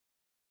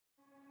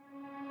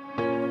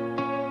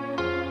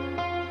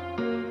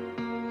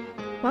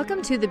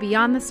Welcome to the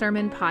Beyond the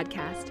Sermon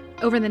podcast.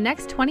 Over the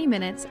next 20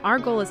 minutes, our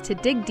goal is to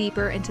dig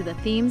deeper into the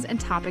themes and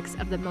topics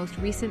of the most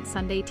recent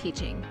Sunday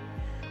teaching.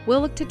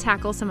 We'll look to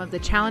tackle some of the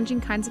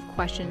challenging kinds of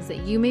questions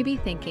that you may be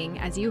thinking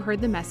as you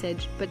heard the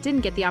message but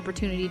didn't get the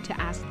opportunity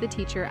to ask the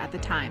teacher at the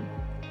time.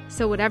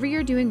 So whatever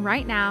you're doing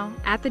right now,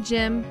 at the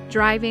gym,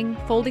 driving,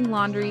 folding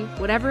laundry,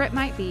 whatever it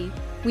might be,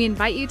 we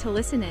invite you to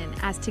listen in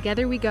as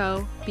together we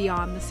go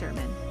beyond the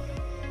sermon.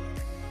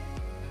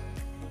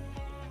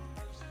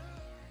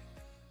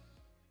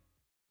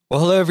 Well,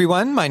 hello,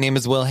 everyone. My name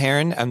is Will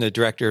Heron. I'm the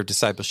Director of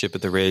Discipleship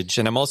at The Ridge,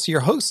 and I'm also your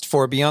host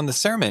for Beyond the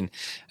Sermon.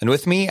 And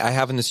with me, I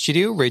have in the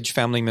studio, Ridge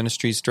Family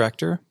Ministries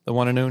Director, the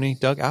one and only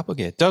Doug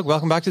Applegate. Doug,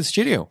 welcome back to the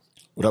studio.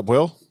 What up,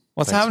 Will?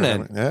 What's Thanks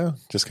happening? Yeah,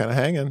 just kind of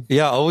hanging.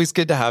 Yeah, always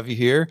good to have you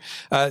here.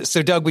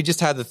 So, Doug, we just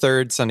had the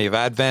third Sunday of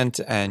Advent,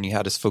 and you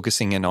had us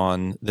focusing in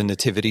on the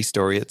nativity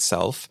story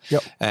itself.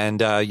 Yep.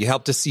 And you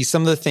helped us see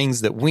some of the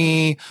things that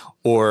we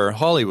or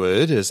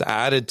Hollywood has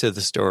added to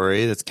the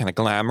story that's kind of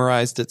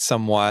glamorized it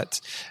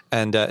somewhat.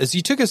 And as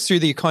you took us through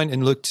the account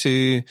and looked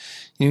to,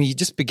 you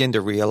just begin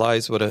to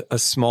realize what a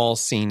small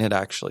scene it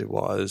actually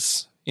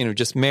was.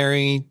 Just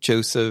Mary,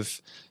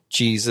 Joseph,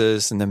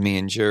 Jesus, and the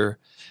manger.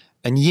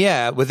 And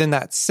yet, within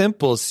that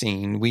simple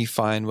scene, we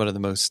find one of the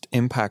most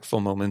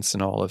impactful moments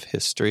in all of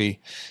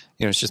history.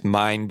 It's just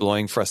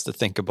mind-blowing for us to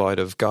think about,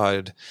 of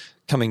God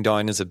coming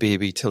down as a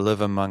baby to live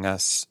among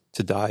us,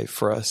 to die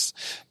for us.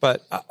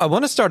 But I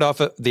want to start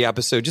off the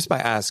episode just by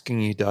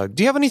asking you, Doug,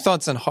 do you have any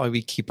thoughts on how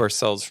we keep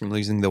ourselves from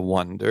losing the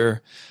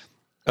wonder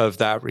of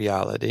that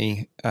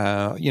reality?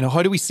 How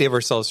do we save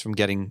ourselves from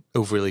getting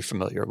overly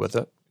familiar with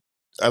it?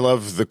 I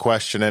love the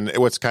question. And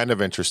what's kind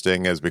of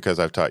interesting is because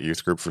I've taught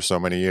youth group for so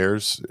many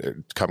years,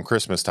 come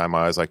Christmas time,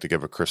 I always like to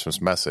give a Christmas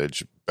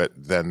message. But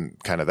then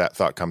kind of that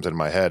thought comes into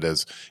my head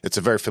is it's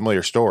a very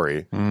familiar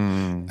story.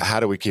 How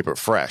do we keep it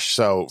fresh?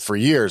 So for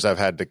years, I've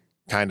had to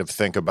kind of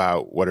think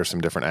about what are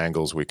some different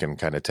angles we can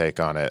kind of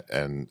take on it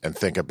and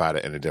think about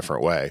it in a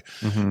different way.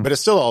 But it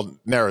still all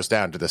narrows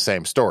down to the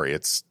same story.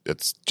 It's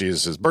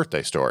Jesus'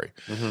 birthday story.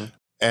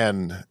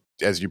 And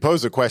as you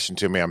pose the question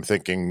to me, I'm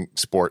thinking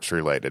sports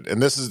related.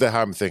 And this is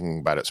how I'm thinking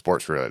about it,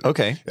 sports related.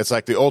 Okay. It's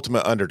like the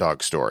ultimate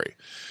underdog story.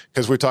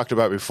 Because we talked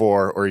about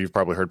before, or you've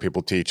probably heard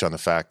people teach on the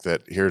fact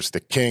that here's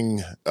the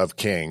King of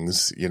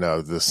Kings,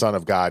 the Son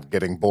of God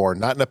getting born,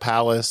 not in a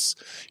palace,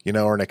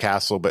 or in a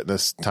castle, but in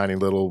this tiny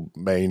little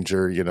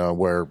manger,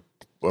 where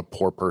a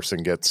poor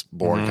person gets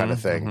born kind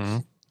of thing.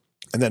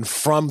 And then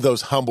from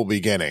those humble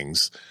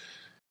beginnings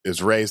is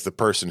raised the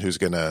person who's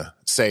going to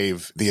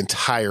save the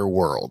entire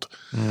world.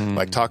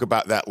 Like, talk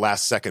about that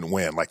last second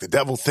win. Like, the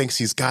devil thinks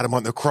he's got him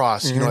on the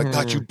cross. I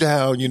got you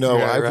down.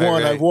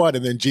 I've won.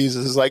 And then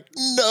Jesus is like,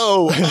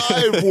 no,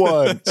 I've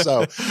won.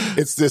 So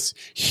it's this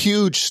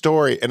huge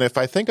story. And if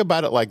I think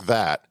about it like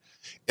that,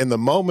 in the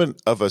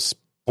moment of a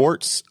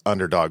sports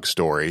underdog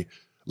story,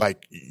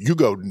 like, you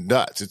go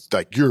nuts. It's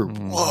like you're,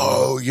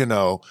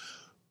 whoa,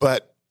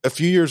 But a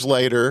few years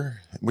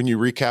later, when you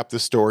recap the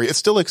story, it's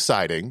still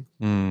exciting,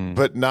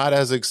 but not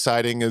as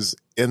exciting as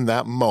in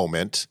that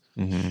moment.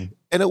 And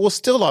it will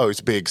still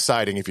always be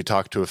exciting if you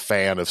talk to a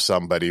fan of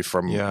somebody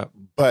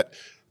but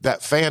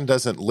that fan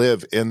doesn't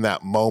live in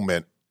that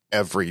moment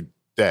every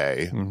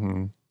day.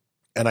 And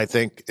I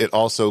think it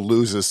also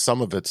loses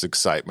some of its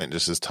excitement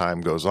just as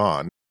time goes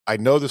on. I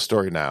know the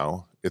story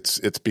now. It's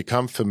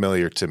become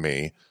familiar to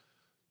me.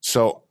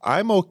 So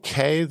I'm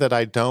okay that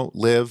I don't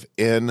live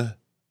in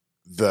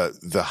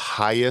the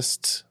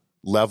highest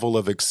level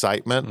of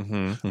excitement.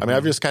 I mean,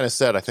 I've just kind of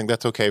said, I think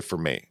that's okay for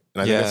me.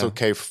 And I think that's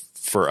okay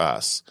for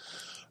us.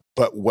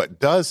 But what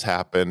does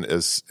happen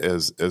is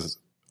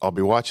I'll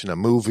be watching a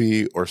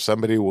movie or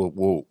somebody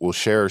will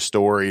share a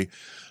story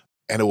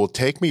and it will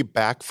take me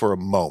back for a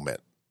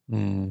moment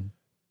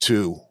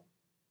to,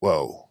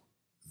 whoa,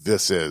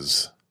 this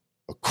is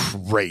a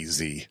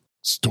crazy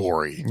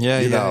story.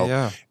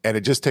 And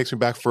it just takes me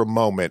back for a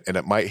moment and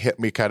it might hit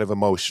me kind of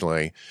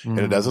emotionally and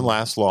it doesn't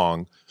last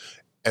long.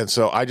 And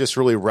so I just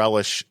really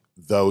relish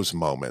those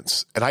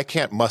moments and I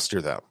can't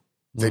muster them.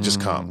 They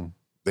just come.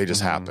 They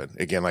just happen.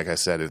 Again, like I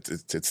said,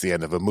 it's the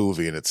end of a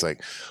movie and it's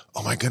like,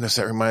 oh my goodness,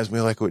 that reminds me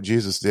of like what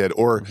Jesus did.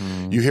 Or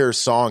you hear a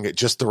song at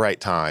just the right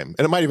time.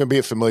 And it might even be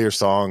a familiar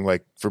song.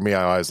 Like for me,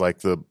 I always like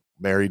the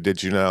Mary,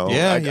 Did You Know?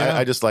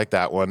 I just like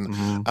that one.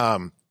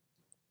 And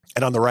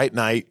on the right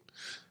night,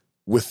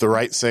 with the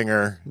right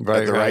singer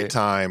at the right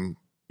time,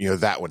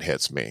 that one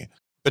hits me.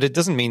 But it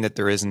doesn't mean that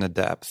there isn't a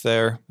depth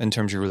there in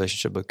terms of your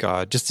relationship with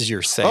God. Just as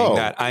you're saying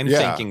that, I'm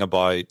thinking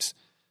about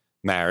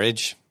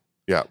marriage.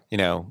 Yeah.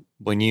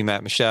 When you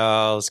met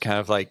Michelle, it's kind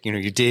of like,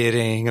 you're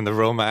dating and the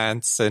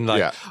romance and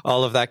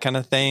all of that kind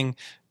of thing.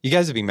 You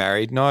guys have been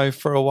married now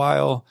for a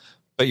while,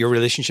 but your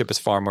relationship is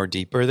far more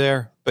deeper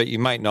there. But you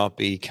might not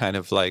be kind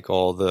of like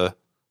all the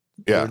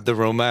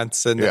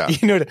romance and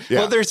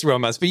well, there's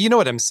romance, but you know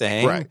what I'm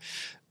saying. Right.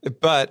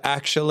 But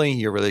actually,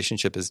 your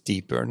relationship is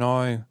deeper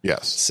now.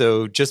 Yes.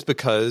 So just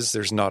because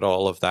there's not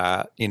all of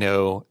that,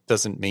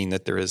 doesn't mean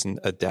that there isn't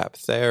a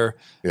depth there.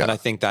 Yeah. And I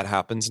think that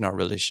happens in our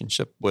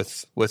relationship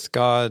with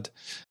God.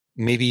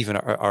 maybe even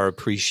our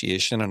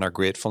appreciation and our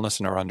gratefulness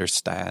and our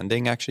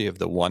understanding actually of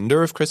the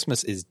wonder of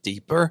Christmas is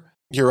deeper.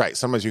 You're right.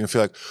 Sometimes you can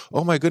feel like,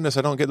 oh my goodness,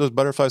 I don't get those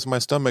butterflies in my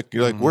stomach.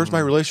 You're like, where's my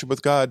relationship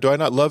with God? Do I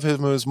not love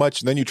him as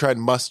much? And then you try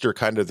and muster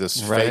kind of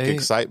this fake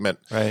excitement.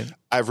 Right.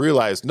 I've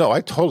realized, no,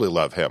 I totally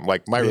love him.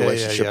 Like my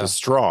relationship is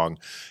strong.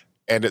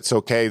 And it's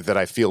okay that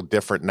I feel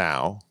different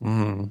now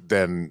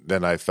than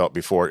I felt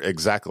before.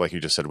 Exactly like you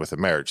just said with the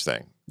marriage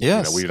thing.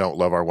 Yes. You know, we don't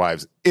love our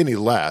wives any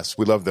less.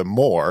 We love them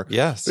more.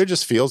 Yes. But it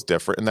just feels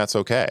different, and that's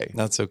okay.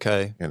 That's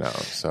okay. You know,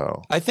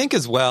 so I think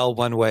as well,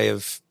 one way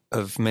of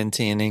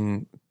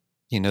maintaining,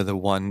 you know, the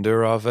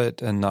wonder of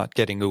it and not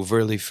getting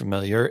overly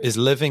familiar is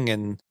living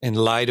in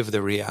light of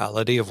the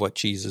reality of what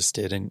Jesus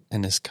did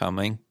in his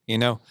coming. You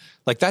know,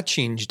 like that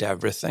changed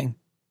everything.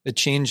 It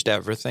changed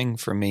everything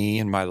for me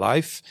in my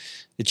life.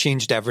 It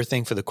changed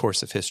everything for the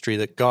course of history,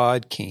 that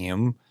God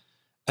came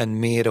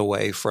and made a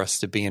way for us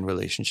to be in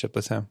relationship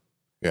with him.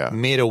 Yeah.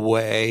 Made a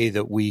way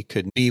that we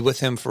could be with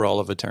him for all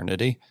of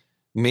eternity.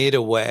 Made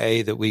a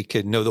way that we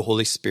could know the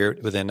Holy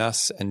Spirit within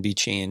us and be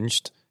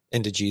changed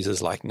into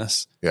Jesus'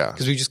 likeness. Yeah.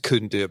 Because we just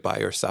couldn't do it by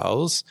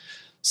ourselves.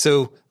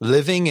 So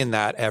living in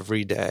that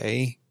every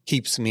day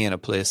keeps me in a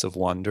place of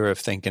wonder, of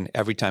thinking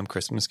every time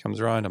Christmas comes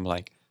around, I'm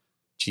like,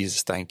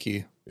 Jesus, thank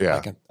you. Yeah.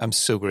 Like, I'm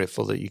so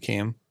grateful that you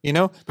came, you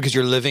know, because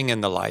you're living in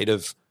the light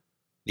of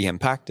the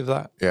impact of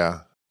that.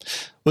 Yeah.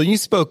 Well, you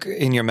spoke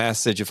in your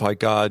message of how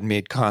God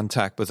made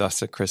contact with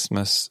us at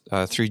Christmas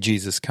through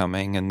Jesus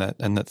coming, and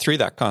that through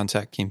that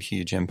contact came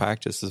huge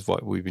impact. This is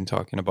what we've been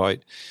talking about.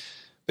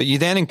 But you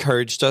then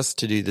encouraged us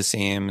to do the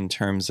same in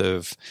terms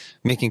of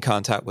making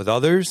contact with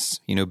others,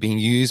 you know, being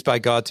used by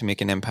God to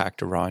make an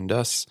impact around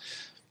us.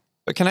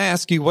 But can I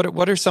ask you,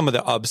 what are some of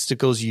the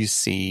obstacles you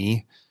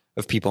see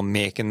of people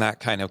making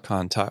that kind of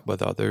contact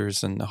with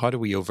others, and how do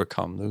we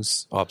overcome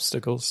those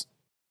obstacles?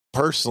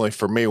 Personally,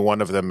 for me, one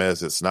of them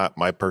is it's not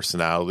my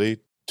personality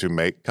to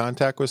make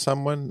contact with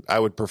someone. I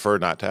would prefer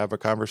not to have a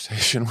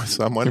conversation with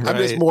someone. Right.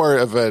 I'm just more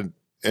of an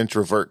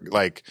introvert.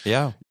 Like,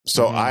 yeah.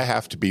 So I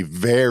have to be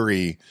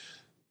very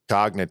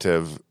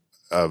cognitive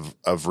of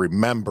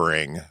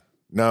remembering,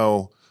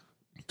 no,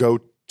 go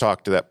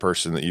talk to that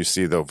person that you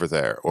see over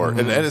there. Or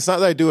and it's not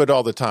that I do it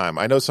all the time.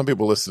 I know some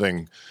people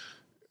listening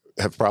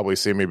have probably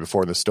seen me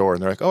before in the store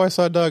and they're like, oh, I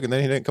saw Doug and then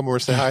he didn't come over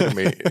and say hi to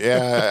me.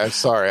 Yeah, I'm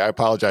sorry. I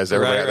apologize to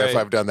everybody if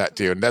I've done that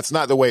to you. And that's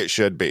not the way it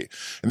should be.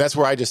 And that's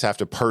where I just have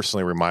to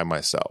personally remind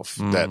myself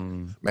that,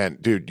 man,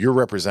 dude, you're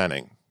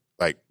representing.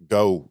 Like,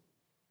 go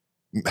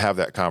have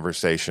that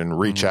conversation,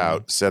 reach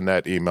out, send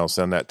that email,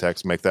 send that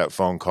text, make that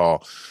phone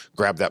call,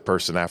 grab that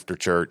person after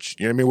church.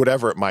 You know what I mean?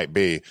 Whatever it might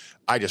be.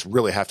 I just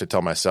really have to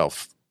tell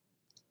myself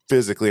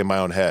physically in my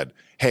own head,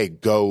 hey,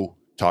 go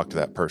talk to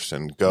that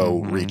person, go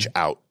reach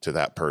out to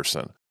that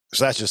person.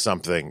 So that's just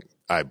something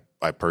I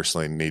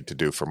personally need to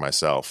do for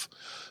myself.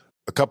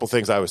 A couple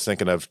things I was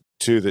thinking of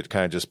too that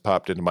kind of just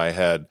popped into my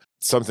head,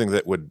 something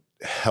that would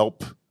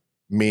help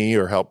me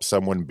or help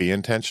someone be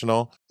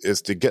intentional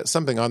is to get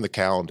something on the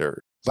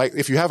calendar. Like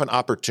if you have an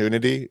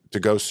opportunity to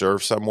go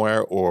serve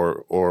somewhere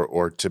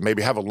or to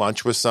maybe have a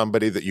lunch with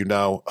somebody that you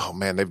know, oh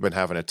man, they've been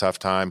having a tough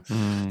time.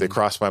 They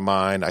crossed my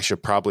mind. I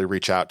should probably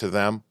reach out to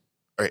them.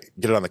 All right,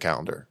 get it on the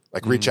calendar.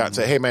 Like reach out and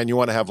say, hey man, you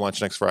want to have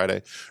lunch next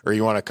Friday? Or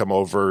you want to come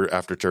over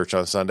after church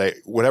on Sunday?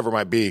 Whatever it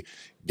might be,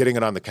 getting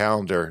it on the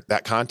calendar,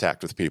 that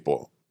contact with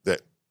people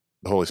that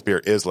the Holy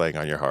Spirit is laying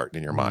on your heart and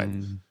in your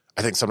mind.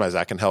 I think sometimes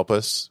that can help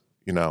us,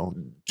 you know,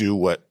 do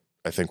what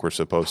I think we're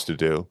supposed to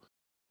do.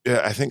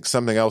 Yeah, I think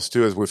something else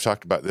too is we've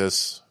talked about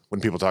this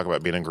when people talk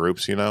about being in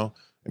groups, you know,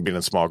 and being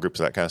in small groups,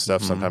 that kind of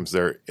stuff. Sometimes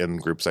they're in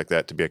groups like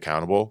that to be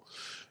accountable.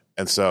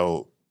 And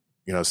so,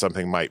 you know,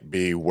 something might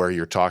be where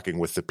you're talking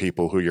with the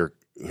people who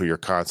you're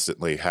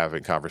constantly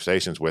having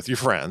conversations with, your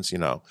friends, you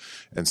know,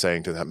 and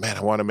saying to them, man,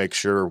 I want to make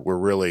sure we're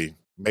really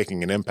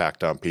making an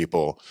impact on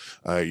people.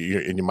 And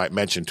you might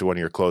mention to one of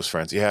your close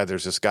friends, yeah,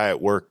 there's this guy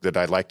at work that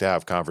I'd like to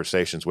have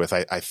conversations with.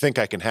 I think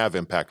I can have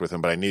impact with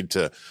him, but I need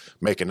to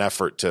make an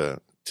effort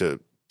to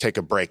take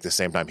a break the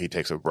same time he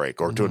takes a break,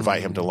 or to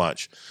invite him to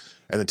lunch.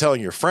 And then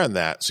telling your friend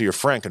that so your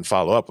friend can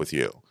follow up with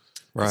you.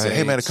 Right. Say,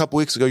 hey man, a couple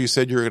weeks ago you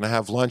said you were going to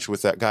have lunch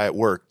with that guy at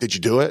work. Did you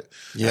do it?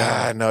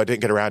 Yeah. No, I didn't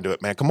get around to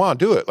it, man. Come on,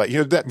 do it. Like, you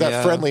know,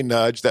 that friendly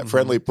nudge, that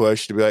friendly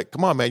push to be like,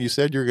 come on, man, you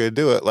said you were going to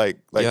do it. Like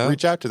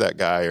reach out to that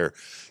guy, or,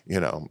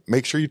 you know,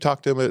 make sure you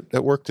talk to him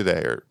at work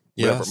today, or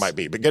whatever it might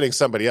be. But getting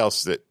somebody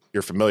else that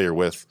you're familiar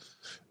with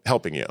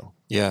helping you,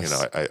 you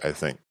know, I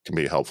think can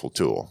be a helpful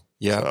tool.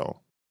 Yeah. So.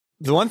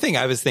 The one thing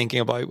I was thinking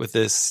about with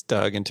this,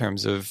 Doug, in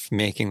terms of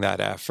making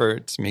that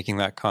effort, making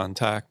that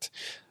contact,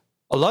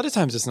 a lot of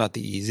times it's not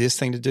the easiest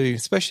thing to do,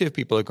 especially if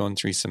people are going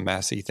through some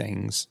messy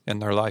things in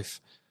their life.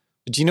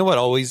 But you know what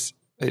always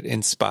it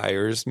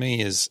inspires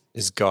me is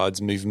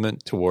God's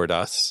movement toward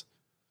us.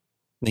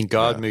 I mean,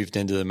 God moved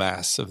into the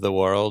mess of the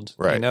world,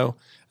 you know,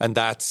 and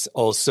that's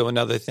also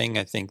another thing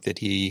I think that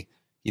he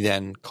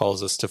then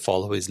calls us to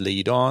follow his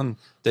lead on.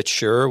 That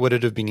sure, would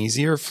it have been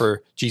easier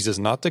for Jesus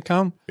not to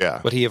come? Yeah.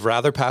 Would he have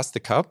rather passed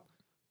the cup?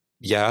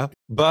 Yeah,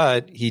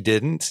 but he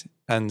didn't.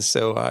 And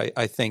so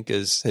I think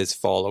as his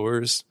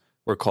followers,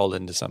 we're called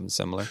into something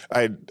similar.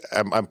 I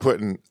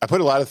put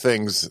a lot of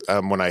things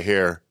when I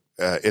hear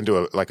into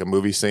a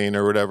movie scene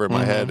or whatever in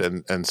my head,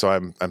 and so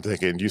I'm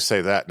thinking you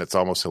say that and it's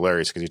almost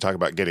hilarious because you talk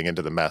about getting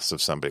into the mess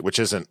of somebody, which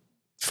isn't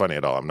funny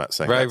at all. I'm not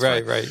saying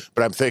right.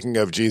 But I'm thinking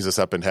of Jesus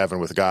up in heaven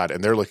with God,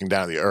 and they're looking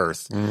down at the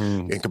earth.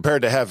 And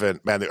compared to heaven,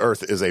 man, the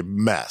earth is a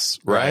mess,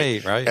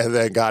 right? And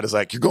then God is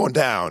like, "You're going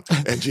down,"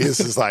 and Jesus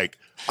is like,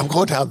 "I'm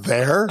going down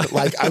there."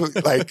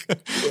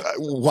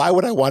 Why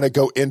would I want to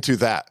go into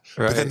that?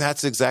 Right. But then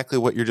that's exactly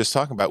what you're just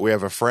talking about. We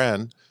have a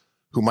friend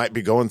who might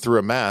be going through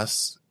a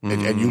mess.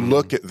 And you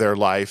look at their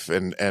life,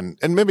 and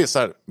maybe it's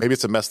not. Maybe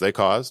it's a mess they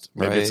caused.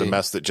 Maybe it's a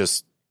mess that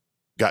just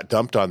got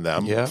dumped on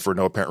them for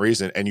no apparent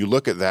reason. And you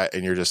look at that,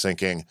 and you're just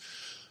thinking,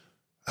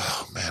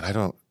 "Oh man, I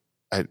don't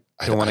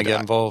want to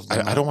get involved.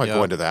 I don't want to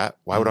go into that.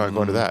 Why would I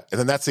go into that?" And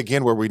then that's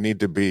again where we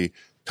need to be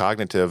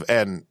cognitive.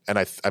 And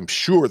I'm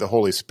sure the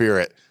Holy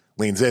Spirit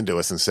leans into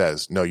us and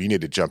says, "No, you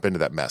need to jump into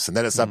that mess." And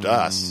then it's up to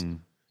us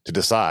to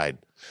decide.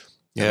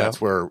 And that's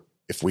where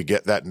if we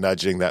get that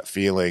nudging, that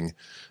feeling,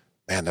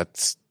 man,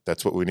 that's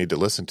what we need to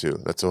listen to.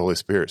 That's the Holy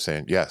Spirit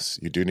saying, yes,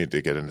 you do need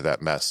to get into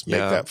that mess, make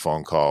that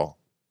phone call,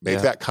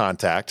 make that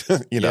contact,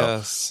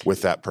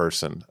 with that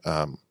person.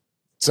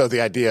 So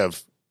the idea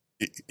of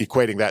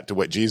equating that to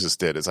what Jesus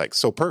did is like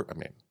so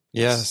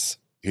yes.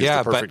 He's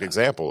the perfect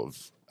example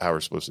of how we're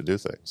supposed to do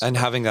things. And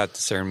having that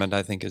discernment,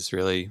 I think, is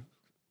really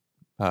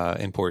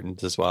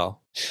important as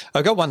well.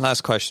 I've got one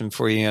last question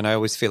for you, and I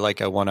always feel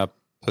like I want to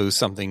pose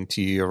something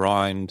to you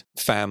around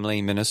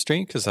family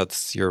ministry, because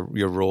that's your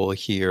role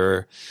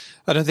here.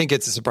 I don't think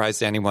it's a surprise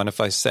to anyone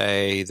if I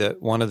say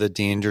that one of the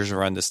dangers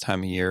around this time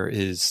of year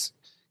is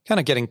kind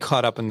of getting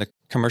caught up in the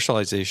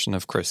commercialization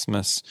of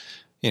Christmas,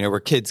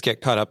 where kids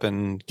get caught up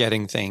in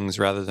getting things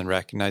rather than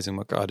recognizing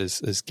what God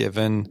has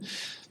given.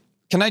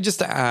 Can I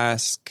just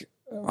ask,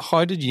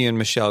 how did you and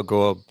Michelle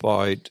go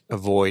about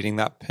avoiding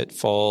that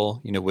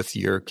pitfall, with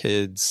your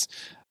kids?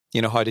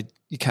 How did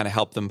you kind of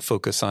help them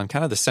focus on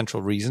kind of the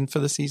central reason for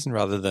the season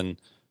rather than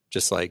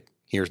just like,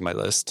 here's my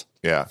list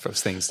of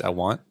things I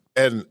want?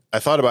 And I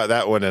thought about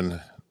that one,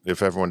 and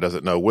if everyone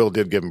doesn't know, Will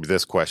did give me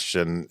this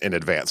question in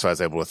advance, so I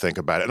was able to think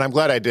about it. And I'm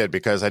glad I did,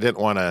 because I didn't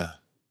want to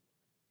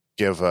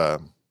give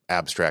a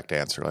abstract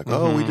answer like,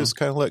 oh, we just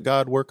kind of let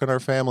God work on our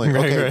family.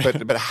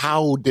 Okay, but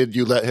how did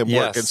you let him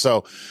work? And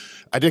so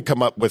I did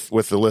come up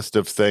with the list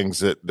of things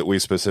that we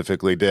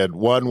specifically did.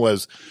 One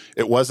was,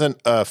 it wasn't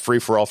a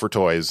free-for-all for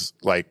toys.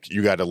 Like,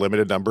 you got a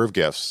limited number of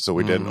gifts, so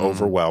we didn't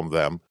overwhelm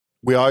them.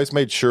 We always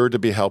made sure to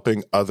be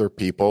helping other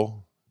people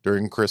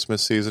during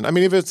Christmas season. I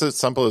mean, if it's as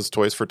simple as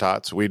Toys for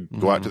Tots, we'd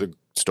go out to the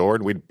store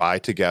and we'd buy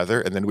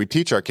together, and then we'd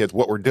teach our kids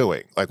what we're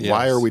doing. Like,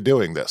 why are we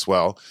doing this?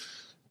 Well,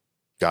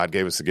 God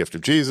gave us the gift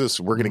of Jesus.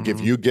 We're going to give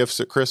you gifts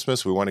at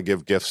Christmas. We want to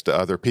give gifts to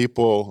other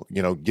people,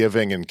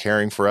 giving and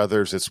caring for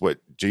others. It's what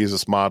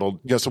Jesus modeled.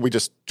 So we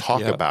just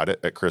talk about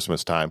it at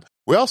Christmas time.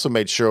 We also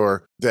made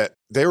sure that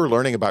they were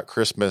learning about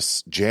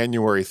Christmas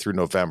January through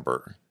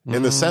November,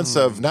 in the sense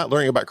of not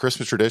learning about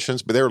Christmas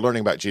traditions, but they were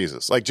learning about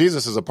Jesus. Like,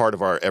 Jesus is a part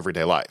of our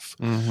everyday life.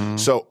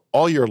 So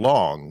all year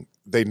long,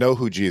 they know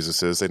who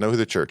Jesus is. They know who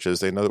the church is.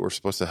 They know that we're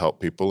supposed to help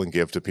people and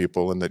give to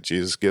people, and that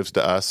Jesus gives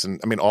to us.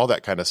 And I mean, all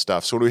that kind of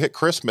stuff. So when we hit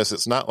Christmas,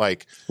 it's not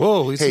like,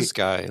 whoa, who's this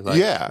guy?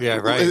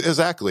 Right.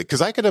 Exactly.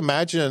 Because I could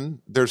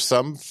imagine there's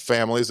some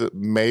families that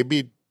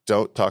maybe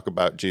don't talk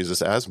about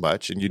Jesus as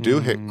much, and you do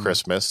hit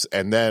Christmas,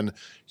 and then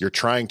you're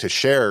trying to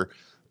share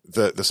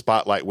the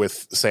spotlight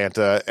with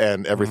Santa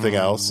and everything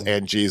else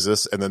and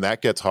Jesus, and then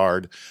that gets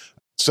hard.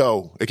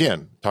 So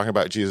again, talking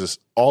about Jesus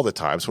all the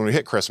time. So when we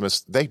hit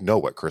Christmas, they know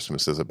what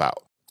Christmas is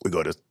about. We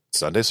go to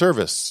Sunday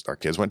service. Our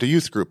kids went to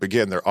youth group.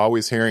 Again, they're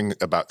always hearing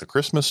about the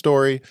Christmas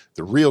story,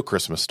 the real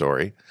Christmas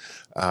story,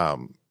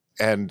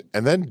 and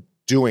then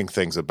doing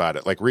things about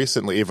it. Like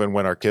recently, even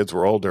when our kids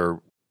were older,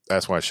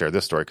 that's why I share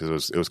this story,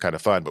 because it was kind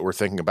of fun. But we're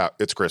thinking about,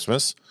 it's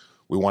Christmas.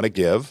 We want to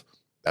give.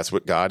 That's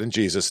what God and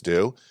Jesus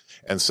do.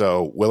 And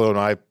so Willow and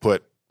I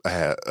put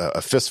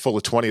a fistful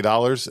of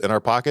 $20 in our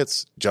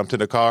pockets, jumped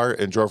in a car,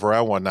 and drove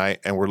around one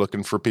night, and we're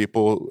looking for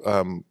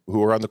people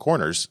who are on the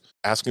corners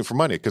asking for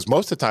money, because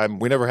most of the time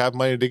we never have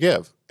money to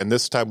give. And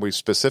this time we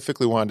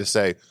specifically wanted to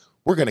say,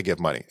 we're going to give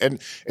money. And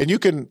you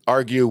can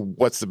argue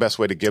what's the best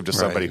way to give to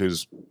somebody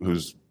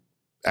who's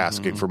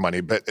asking for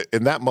money. But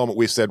in that moment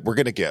we said, we're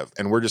going to give,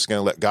 and we're just going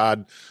to let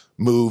God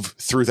move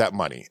through that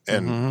money.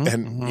 And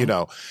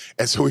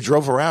and so we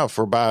drove around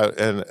for about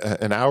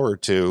an hour or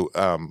two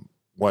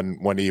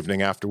one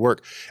evening after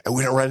work, and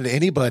we didn't run into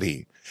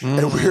anybody.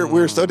 And we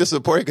were so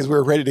disappointed, because we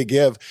were ready to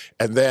give.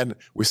 And then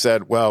we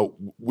said, well,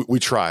 we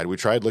tried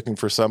looking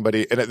for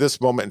somebody. And at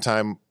this moment in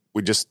time,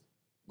 we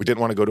didn't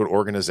want to go to an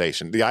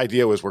organization. The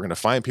idea was, we're going to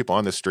find people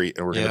on the street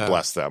and we're going to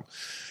bless them.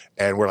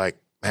 And we're like,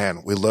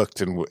 man, we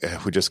looked and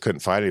we just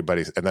couldn't find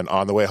anybody. And then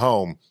on the way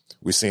home,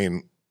 we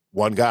seen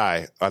one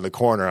guy on the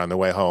corner on the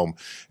way home.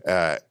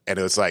 And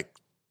it was like,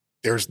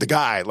 there's the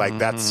guy, like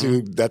that's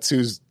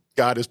who's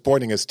God is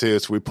pointing us to.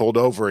 So we pulled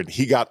over and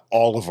he got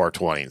all of our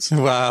 20s.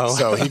 Wow.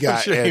 So he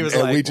got, sure and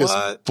like, we just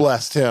what?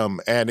 blessed him.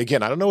 And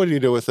again, I don't know what he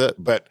did with it,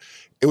 but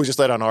it was just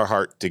laid on our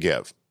heart to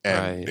give.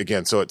 And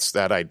again, so it's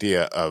that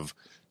idea of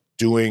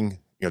doing,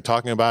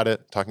 talking about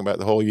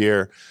the whole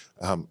year,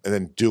 and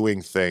then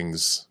doing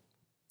things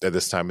at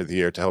this time of the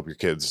year to help your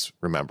kids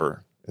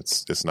remember.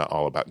 It's not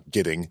all about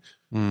getting,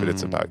 but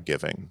it's about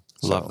giving.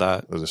 Love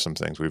that. Those are some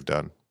things we've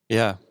done.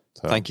 Yeah.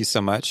 So, thank you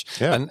so much.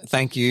 Yeah. And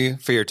thank you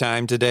for your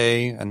time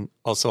today and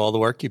also all the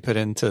work you put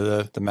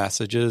into the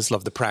messages.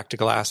 Love the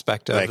practical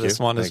aspect of this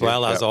one as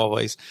well, as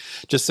always.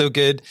 Just so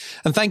good.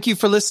 And thank you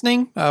for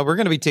listening. We're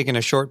going to be taking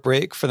a short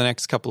break for the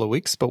next couple of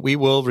weeks, but we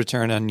will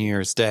return on New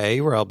Year's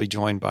Day, where I'll be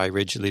joined by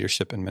Ridge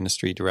Leadership and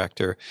Ministry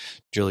Director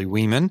Julie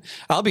Weeman.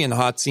 I'll be in the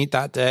hot seat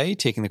that day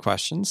taking the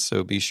questions,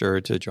 so be sure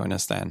to join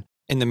us then.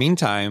 In the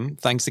meantime,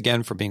 thanks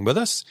again for being with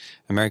us,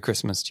 and Merry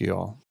Christmas to you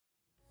all.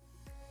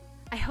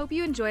 I hope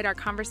you enjoyed our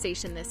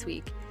conversation this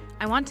week.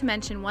 I want to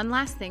mention one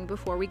last thing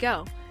before we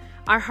go.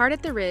 Our heart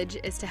at the Ridge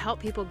is to help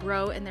people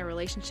grow in their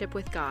relationship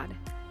with God.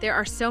 There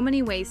are so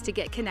many ways to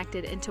get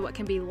connected into what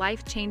can be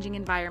life-changing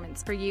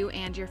environments for you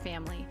and your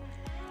family.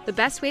 The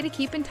best way to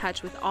keep in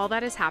touch with all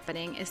that is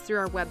happening is through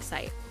our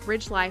website,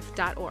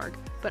 ridgelife.org,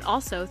 but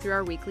also through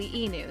our weekly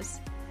e-news.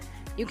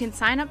 You can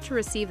sign up to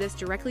receive this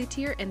directly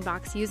to your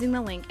inbox using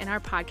the link in our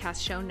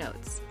podcast show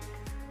notes.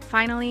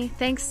 Finally,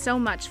 thanks so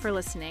much for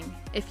listening.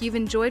 If you've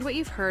enjoyed what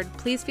you've heard,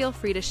 please feel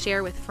free to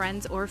share with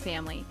friends or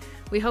family.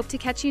 We hope to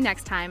catch you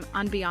next time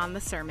on Beyond the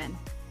Sermon.